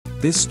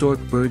This stork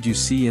bird you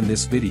see in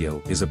this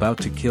video is about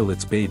to kill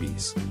its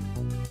babies.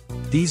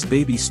 These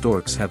baby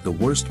storks have the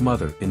worst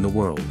mother in the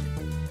world.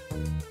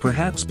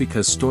 Perhaps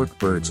because stork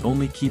birds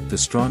only keep the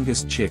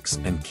strongest chicks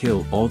and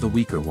kill all the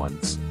weaker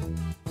ones.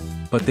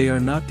 But they are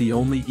not the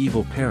only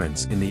evil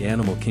parents in the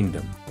animal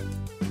kingdom.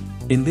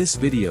 In this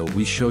video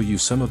we show you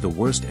some of the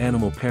worst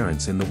animal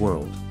parents in the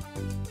world.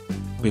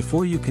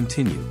 Before you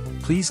continue,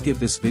 please give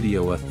this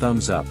video a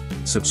thumbs up,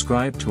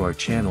 subscribe to our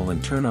channel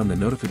and turn on the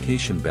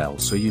notification bell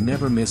so you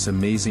never miss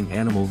amazing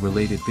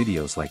animal-related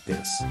videos like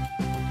this.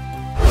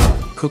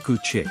 Cuckoo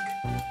chick.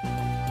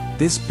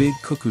 This big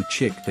cuckoo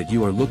chick that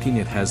you are looking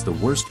at has the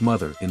worst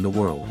mother in the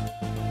world.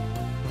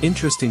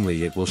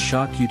 Interestingly, it will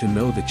shock you to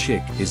know the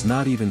chick is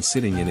not even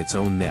sitting in its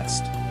own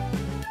nest.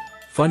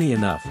 Funny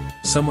enough,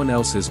 someone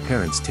else's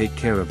parents take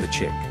care of the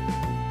chick.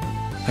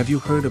 Have you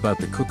heard about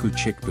the cuckoo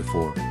chick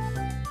before?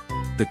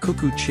 The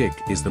cuckoo chick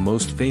is the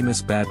most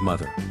famous bad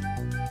mother.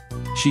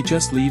 She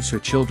just leaves her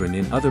children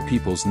in other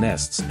people's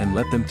nests and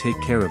let them take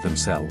care of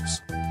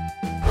themselves.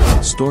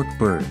 Stork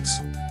birds.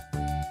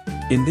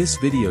 In this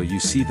video you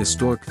see the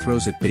stork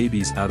throws its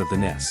babies out of the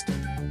nest.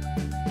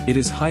 It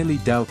is highly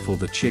doubtful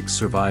the chicks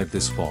survive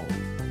this fall.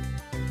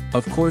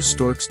 Of course,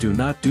 storks do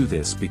not do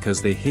this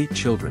because they hate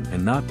children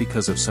and not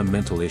because of some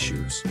mental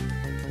issues.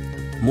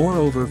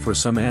 Moreover, for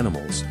some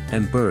animals,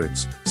 and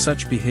birds,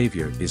 such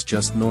behavior is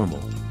just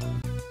normal.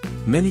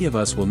 Many of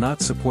us will not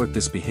support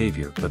this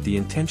behavior, but the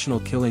intentional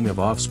killing of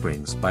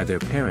offsprings by their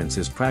parents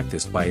is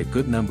practiced by a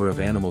good number of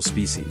animal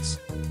species.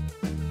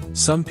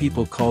 Some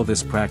people call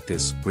this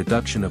practice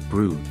reduction of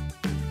brood.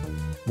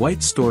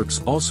 White storks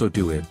also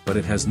do it, but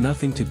it has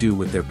nothing to do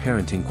with their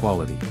parenting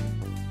quality.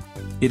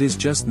 It is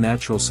just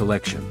natural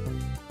selection.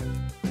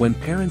 When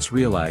parents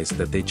realize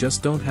that they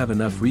just don't have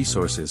enough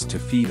resources to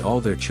feed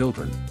all their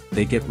children,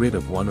 they get rid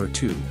of one or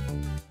two.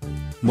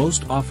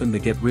 Most often they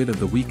get rid of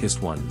the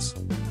weakest ones.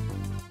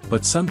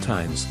 But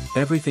sometimes,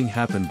 everything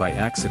happened by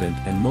accident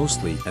and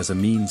mostly as a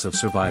means of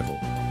survival.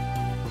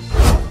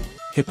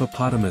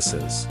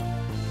 Hippopotamuses.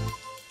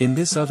 In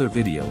this other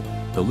video,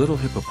 the little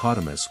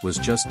hippopotamus was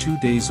just 2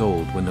 days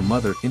old when the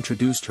mother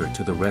introduced her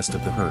to the rest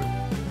of the herd.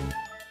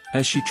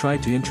 As she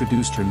tried to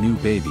introduce her new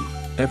baby,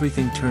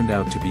 everything turned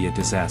out to be a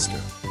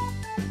disaster.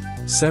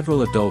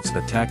 Several adults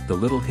attacked the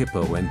little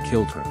hippo and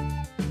killed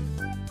her,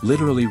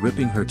 literally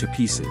ripping her to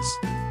pieces.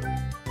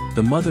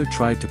 The mother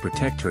tried to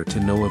protect her to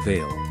no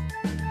avail.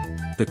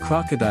 The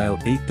crocodile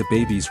ate the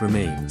baby's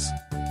remains.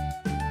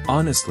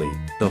 Honestly,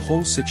 the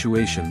whole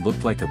situation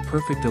looked like a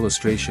perfect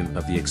illustration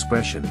of the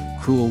expression,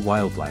 cruel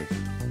wildlife.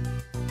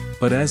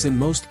 But as in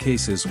most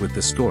cases with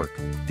the stork,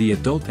 the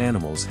adult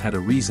animals had a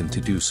reason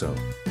to do so.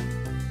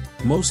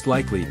 Most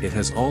likely it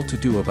has all to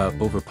do about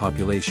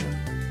overpopulation.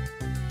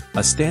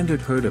 A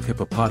standard herd of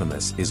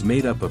hippopotamus is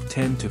made up of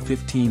 10 to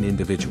 15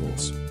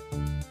 individuals.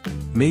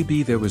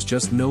 Maybe there was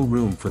just no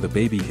room for the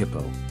baby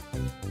hippo.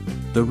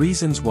 The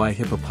reasons why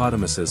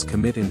hippopotamuses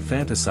commit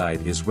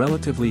infanticide is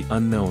relatively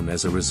unknown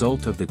as a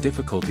result of the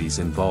difficulties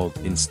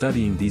involved in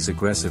studying these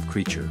aggressive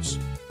creatures.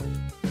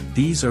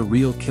 These are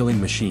real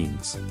killing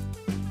machines,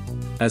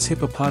 as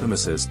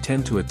hippopotamuses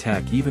tend to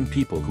attack even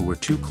people who were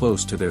too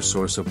close to their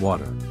source of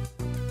water.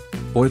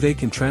 Or they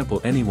can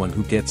trample anyone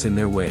who gets in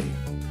their way.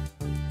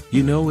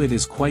 You know, it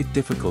is quite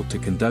difficult to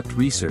conduct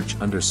research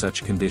under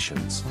such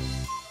conditions.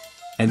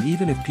 And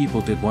even if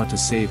people did want to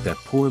save that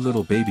poor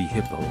little baby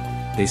hippo,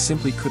 they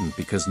simply couldn't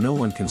because no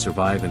one can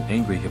survive an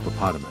angry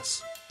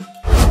hippopotamus.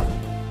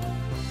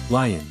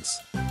 Lions.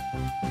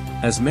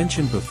 As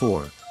mentioned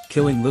before,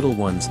 killing little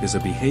ones is a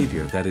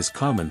behavior that is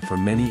common for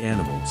many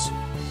animals.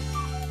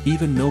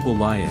 Even noble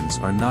lions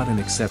are not an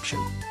exception.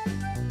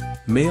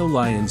 Male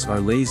lions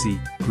are lazy,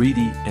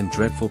 greedy, and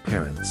dreadful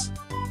parents.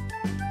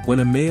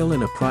 When a male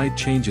in a pride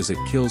changes, it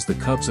kills the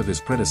cubs of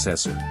his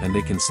predecessor and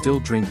they can still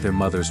drink their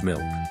mother's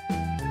milk.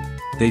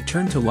 They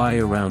turn to lie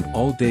around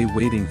all day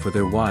waiting for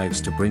their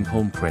wives to bring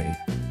home prey.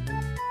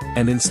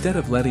 And instead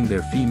of letting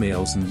their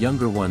females and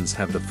younger ones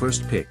have the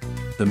first pick,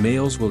 the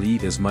males will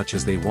eat as much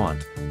as they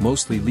want,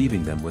 mostly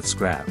leaving them with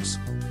scraps.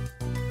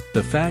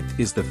 The fact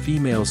is, the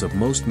females of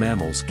most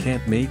mammals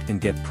can't mate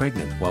and get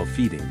pregnant while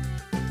feeding.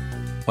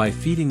 By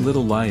feeding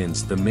little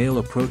lions, the male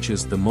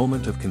approaches the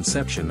moment of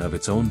conception of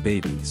its own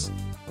babies.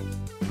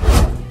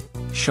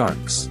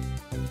 Sharks.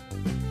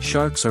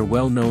 Sharks are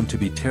well known to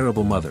be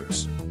terrible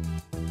mothers.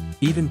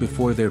 Even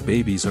before their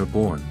babies are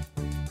born,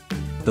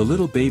 the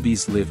little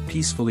babies live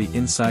peacefully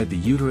inside the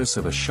uterus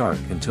of a shark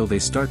until they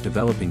start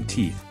developing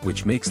teeth,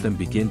 which makes them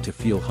begin to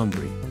feel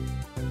hungry.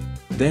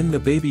 Then the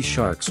baby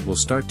sharks will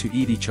start to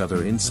eat each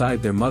other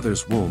inside their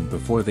mother's womb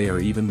before they are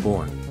even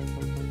born.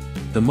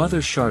 The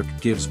mother shark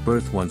gives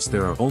birth once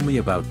there are only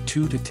about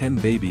 2 to 10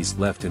 babies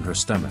left in her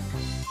stomach.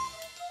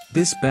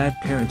 This bad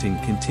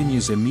parenting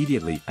continues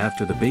immediately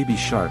after the baby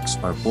sharks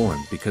are born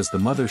because the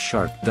mother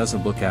shark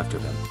doesn't look after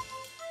them.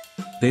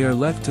 They are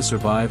left to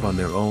survive on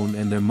their own,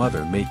 and their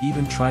mother may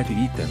even try to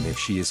eat them if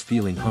she is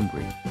feeling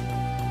hungry.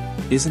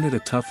 Isn't it a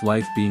tough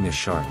life being a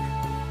shark?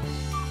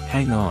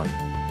 Hang on.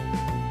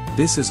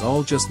 This is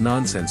all just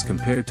nonsense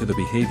compared to the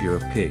behavior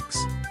of pigs.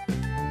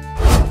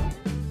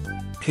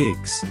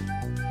 Pigs.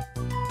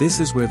 This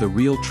is where the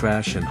real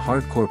trash and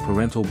hardcore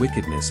parental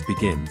wickedness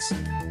begins.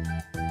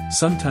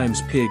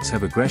 Sometimes pigs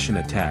have aggression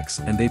attacks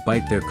and they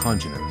bite their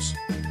congeners.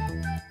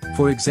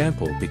 For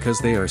example, because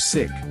they are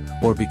sick,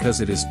 or because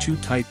it is too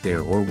tight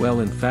there, or well,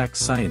 in fact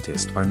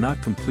scientists are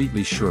not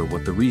completely sure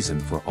what the reason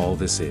for all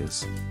this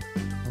is.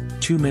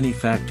 Too many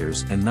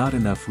factors and not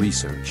enough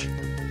research.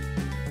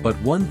 But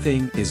one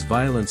thing is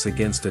violence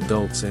against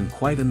adults and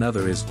quite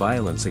another is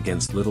violence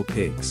against little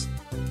pigs.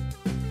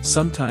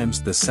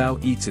 Sometimes the sow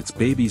eats its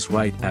babies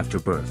right after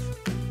birth.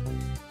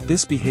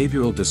 This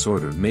behavioral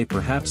disorder may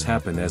perhaps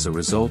happen as a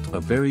result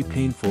of very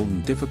painful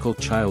and difficult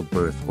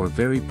childbirth or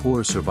very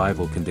poor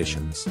survival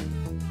conditions.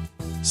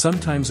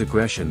 Sometimes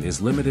aggression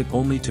is limited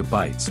only to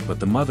bites, but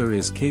the mother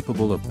is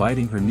capable of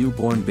biting her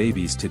newborn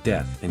babies to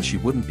death and she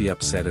wouldn't be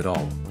upset at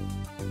all.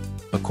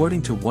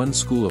 According to one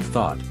school of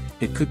thought,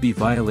 it could be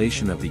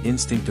violation of the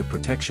instinct of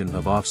protection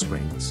of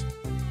offsprings.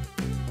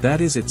 That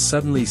is, it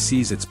suddenly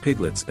sees its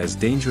piglets as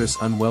dangerous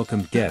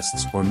unwelcomed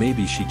guests, or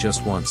maybe she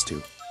just wants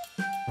to.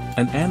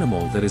 An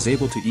animal that is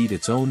able to eat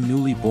its own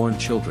newly born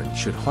children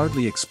should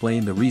hardly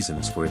explain the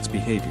reasons for its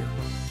behavior.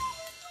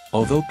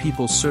 Although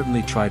people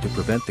certainly try to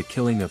prevent the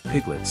killing of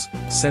piglets,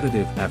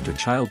 sedative after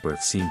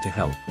childbirth seem to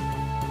help.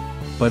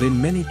 But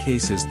in many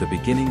cases the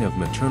beginning of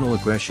maternal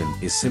aggression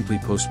is simply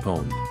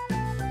postponed.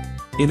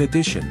 In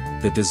addition,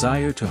 the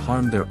desire to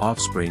harm their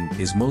offspring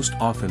is most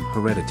often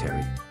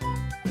hereditary.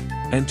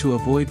 And to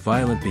avoid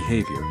violent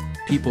behavior,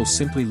 people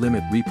simply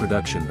limit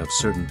reproduction of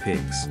certain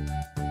pigs.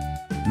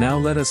 Now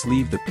let us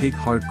leave the pig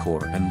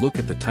hardcore and look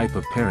at the type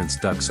of parents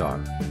ducks are.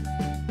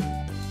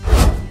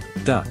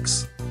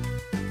 Ducks.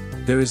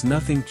 There is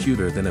nothing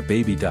cuter than a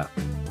baby duck.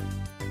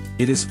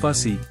 It is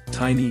fussy,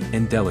 tiny,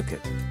 and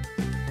delicate.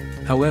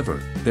 However,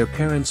 their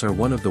parents are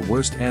one of the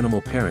worst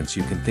animal parents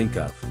you can think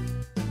of.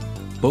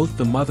 Both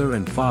the mother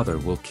and father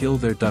will kill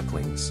their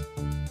ducklings.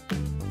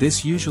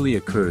 This usually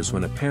occurs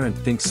when a parent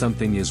thinks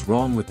something is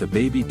wrong with the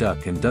baby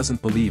duck and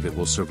doesn't believe it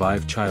will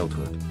survive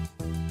childhood.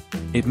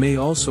 It may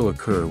also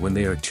occur when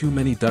there are too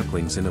many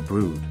ducklings in a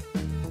brood.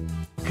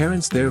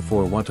 Parents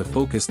therefore want to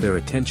focus their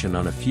attention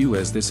on a few,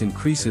 as this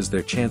increases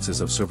their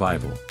chances of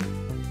survival.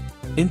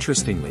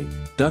 Interestingly,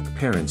 duck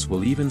parents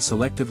will even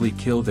selectively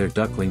kill their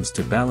ducklings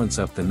to balance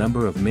up the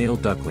number of male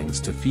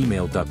ducklings to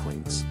female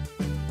ducklings.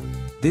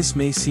 This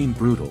may seem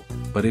brutal,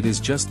 but it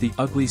is just the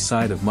ugly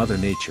side of Mother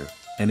Nature,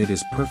 and it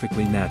is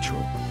perfectly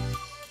natural.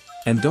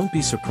 And don't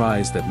be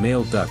surprised that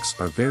male ducks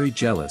are very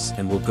jealous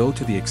and will go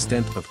to the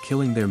extent of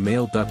killing their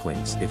male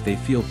ducklings if they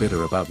feel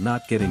bitter about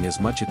not getting as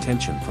much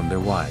attention from their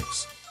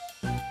wives.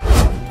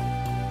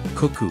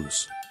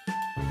 Cuckoos.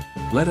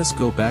 Let us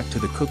go back to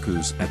the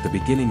cuckoos at the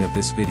beginning of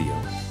this video.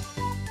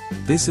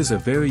 This is a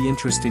very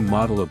interesting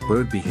model of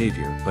bird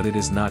behavior, but it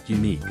is not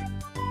unique.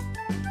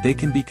 They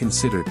can be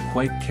considered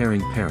quite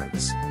caring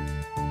parents.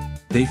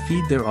 They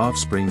feed their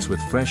offsprings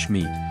with fresh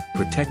meat,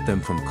 protect them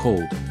from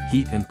cold,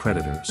 heat and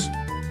predators.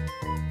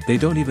 They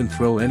don't even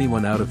throw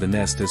anyone out of the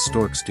nest as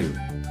storks do.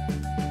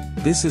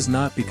 This is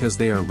not because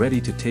they are ready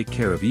to take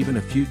care of even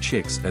a few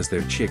chicks, as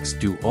their chicks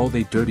do all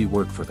the dirty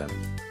work for them.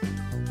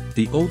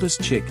 The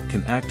oldest chick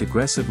can act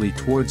aggressively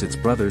towards its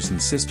brothers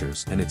and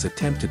sisters, and its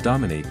attempt to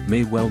dominate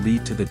may well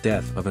lead to the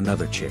death of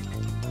another chick.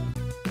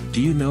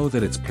 Do you know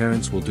that its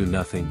parents will do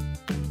nothing?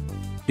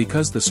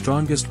 Because the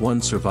strongest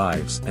one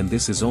survives, and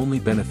this is only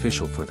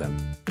beneficial for them.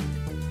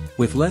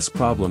 With less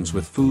problems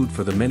with food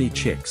for the many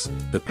chicks,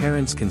 the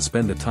parents can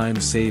spend the time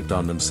saved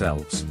on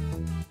themselves.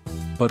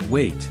 But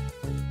wait!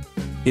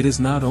 It is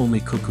not only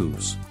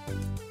cuckoos.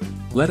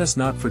 Let us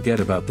not forget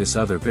about this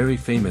other very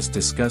famous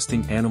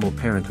disgusting animal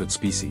parenthood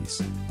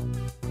species.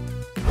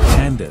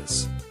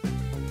 Pandas.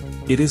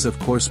 It is of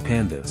course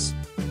pandas.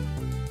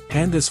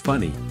 Pandas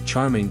funny,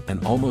 charming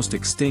and almost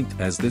extinct,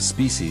 as this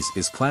species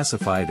is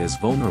classified as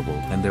vulnerable,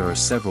 and there are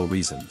several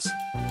reasons.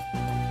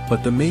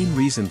 But the main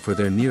reason for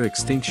their near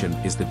extinction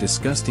is the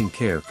disgusting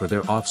care for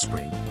their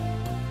offspring.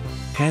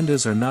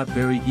 Pandas are not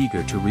very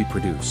eager to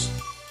reproduce.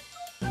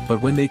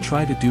 But when they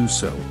try to do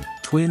so,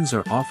 twins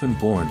are often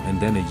born,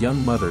 and then a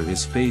young mother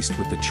is faced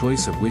with the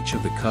choice of which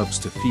of the cubs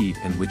to feed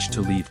and which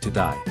to leave to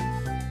die.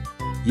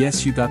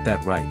 Yes, you got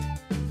that right.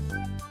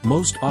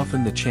 Most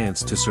often the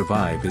chance to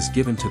survive is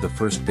given to the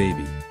first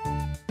baby.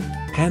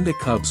 Panda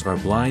cubs are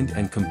blind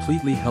and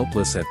completely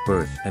helpless at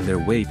birth, and their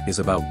weight is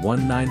about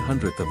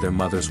 1/900th of their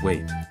mother's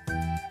weight.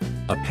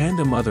 A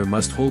panda mother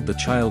must hold the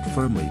child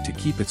firmly to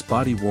keep its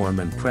body warm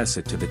and press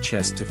it to the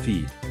chest to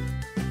feed.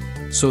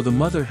 So the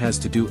mother has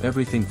to do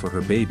everything for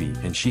her baby,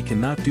 and she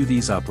cannot do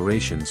these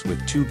operations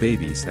with two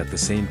babies at the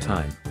same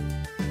time.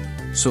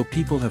 So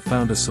people have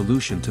found a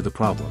solution to the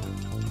problem.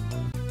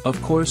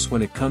 Of course,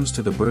 when it comes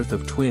to the birth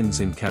of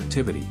twins in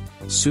captivity,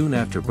 soon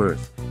after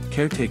birth,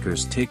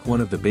 caretakers take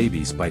one of the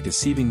babies by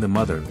deceiving the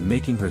mother,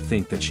 making her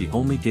think that she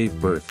only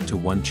gave birth to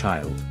one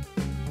child.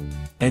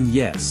 And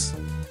yes,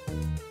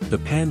 the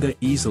panda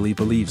easily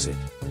believes it.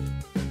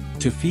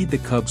 To feed the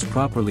cubs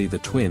properly, the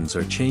twins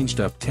are changed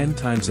up 10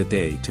 times a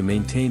day to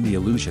maintain the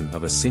illusion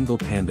of a single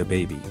panda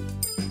baby.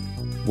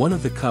 One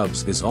of the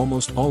cubs is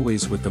almost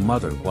always with the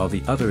mother while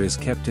the other is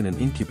kept in an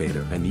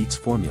incubator and eats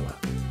formula.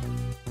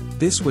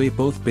 This way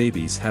both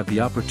babies have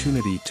the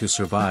opportunity to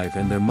survive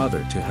and their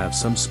mother to have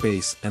some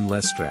space and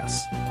less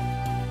stress.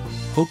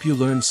 Hope you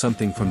learned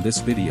something from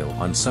this video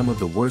on some of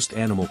the worst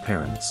animal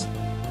parents.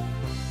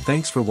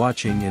 Thanks for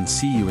watching and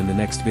see you in the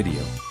next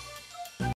video.